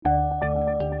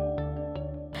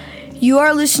You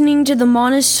are listening to the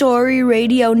Montessori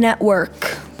Radio Network.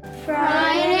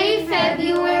 Friday,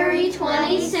 February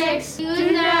 26,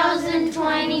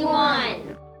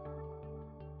 2021.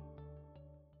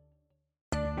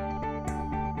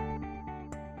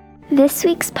 This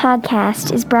week's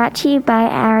podcast is brought to you by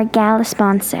our gala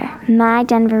sponsor, My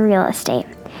Denver Real Estate.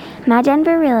 My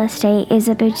Denver Real Estate is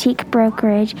a boutique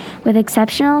brokerage with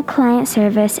exceptional client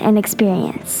service and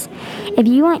experience. If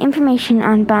you want information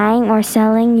on buying or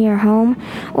selling your home,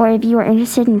 or if you are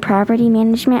interested in property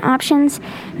management options,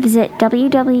 visit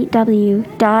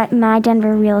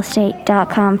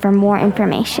www.mydenverrealestate.com for more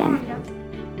information.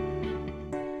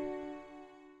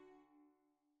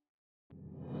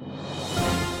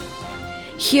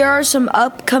 Here are some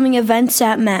upcoming events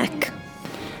at MAC.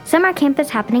 Summer camp is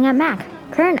happening at MAC.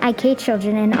 Current IK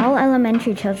children and all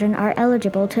elementary children are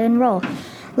eligible to enroll.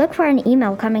 Look for an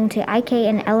email coming to IK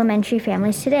and elementary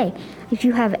families today. If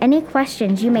you have any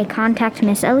questions, you may contact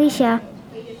Miss Alicia.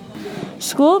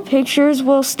 School pictures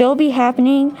will still be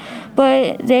happening,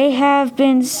 but they have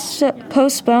been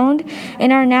postponed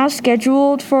and are now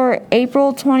scheduled for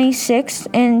April 26th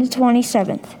and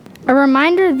 27th. A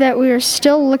reminder that we are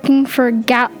still looking for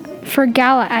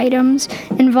gala items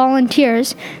and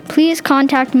volunteers. Please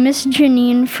contact Miss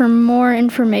Janine for more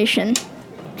information.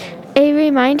 A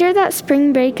reminder that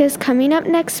spring break is coming up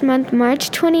next month,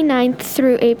 March 29th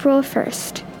through April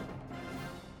 1st.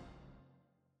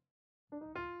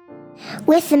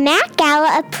 With the MAC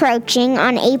Gala approaching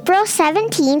on April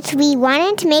 17th, we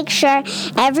wanted to make sure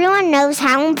everyone knows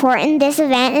how important this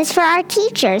event is for our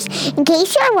teachers. In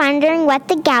case you're wondering what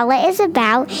the gala is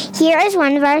about, here is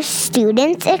one of our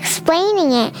students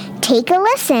explaining it. Take a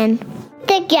listen.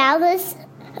 The gala is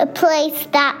a place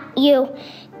that you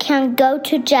can go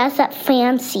to dress up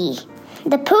fancy.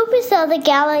 The purpose of the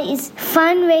gala is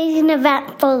fundraising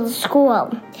event for the school.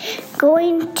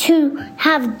 Going to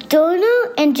have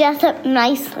dinner and dress up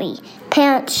nicely.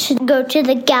 Parents should go to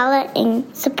the gala and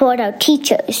support our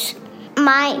teachers.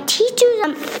 My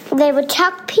teachers, they would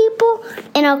tuck people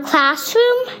in our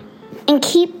classroom and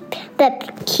keep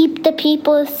the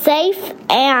people safe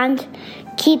and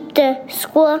keep the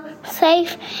school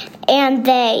safe. And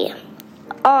they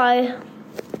are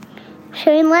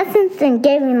sharing lessons and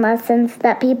giving lessons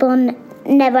that people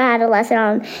never had a lesson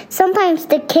on. Sometimes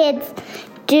the kids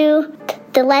do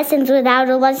the lessons without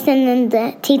a lesson and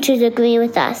the teachers agree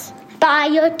with us. Buy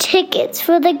your tickets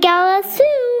for the gala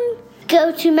soon.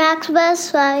 Go to Mac's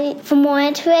website for more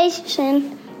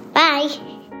information. Bye.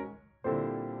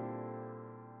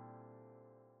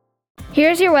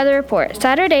 Here's your weather report.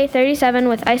 Saturday, 37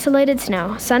 with isolated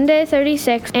snow. Sunday,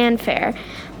 36 and fair.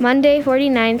 Monday,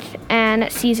 49th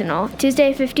and seasonal.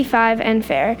 Tuesday, 55 and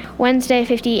fair. Wednesday,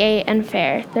 58 and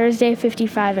fair. Thursday,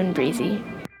 55 and breezy.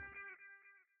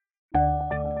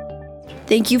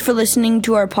 Thank you for listening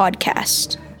to our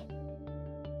podcast.